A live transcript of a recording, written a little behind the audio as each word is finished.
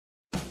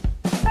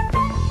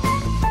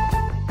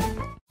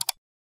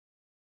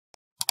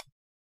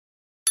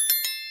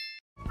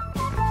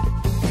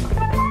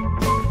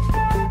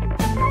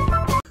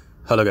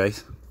Hello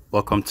guys,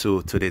 welcome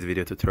to today's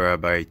video tutorial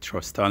by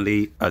Trust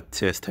Stanley at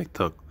TS Tech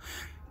Talk.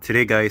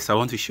 Today guys, I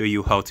want to show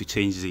you how to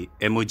change the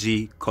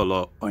emoji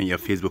color on your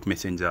Facebook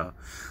Messenger.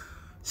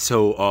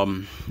 So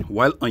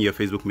while on your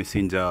Facebook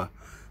Messenger,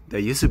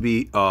 there used to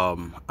be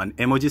an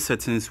emoji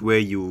settings where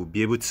you'll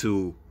be able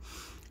to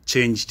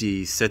change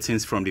the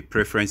settings from the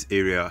preference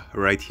area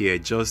right here,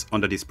 just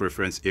under this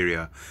preference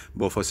area.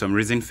 But for some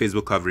reason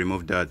Facebook have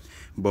removed that.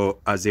 But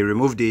as they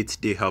removed it,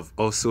 they have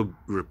also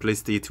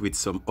replaced it with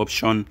some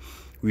option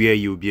where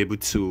you'll be able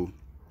to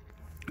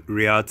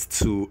react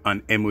to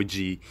an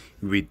emoji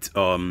with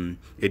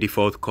a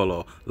default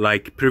color.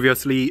 Like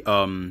previously,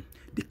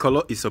 the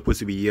color is supposed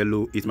to be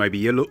yellow. It might be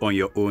yellow on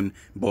your own,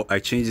 but I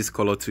changed this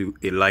color to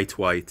a light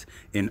white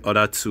in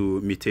order to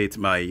imitate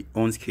my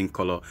own skin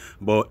color.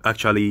 But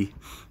actually,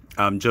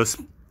 I'm just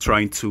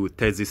trying to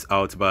test this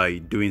out by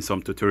doing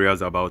some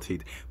tutorials about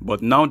it.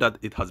 But now that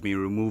it has been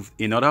removed,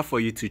 in order for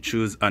you to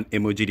choose an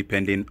emoji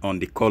depending on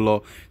the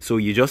color, so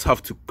you just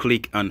have to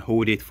click and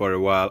hold it for a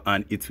while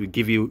and it will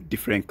give you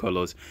different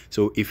colors.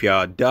 So if you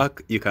are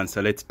dark, you can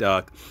select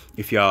dark.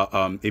 If you are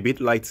a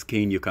bit light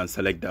skin, you can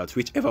select that.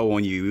 Whichever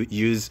one you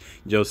use,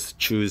 just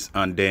choose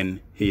and then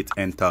hit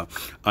enter.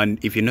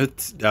 And if you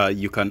note that,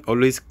 you can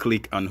always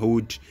click and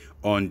hold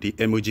on the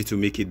emoji to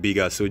make it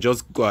bigger. So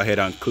just go ahead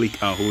and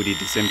click and hold it,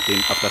 the same thing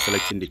after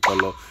selecting the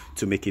color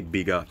to make it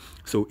bigger.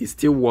 So it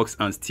still works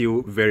and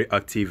still very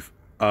active.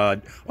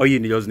 All you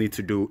just need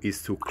to do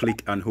is to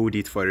click and hold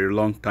it for a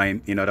long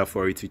time in order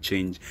for it to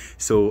change.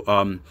 So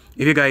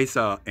if you guys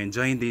are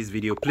enjoying this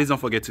video, please don't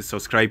forget to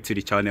subscribe to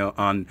the channel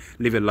and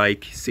leave a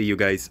like. See you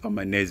guys on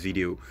my next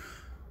video.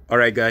 All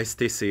right guys,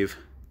 stay safe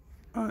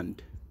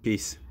and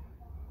peace.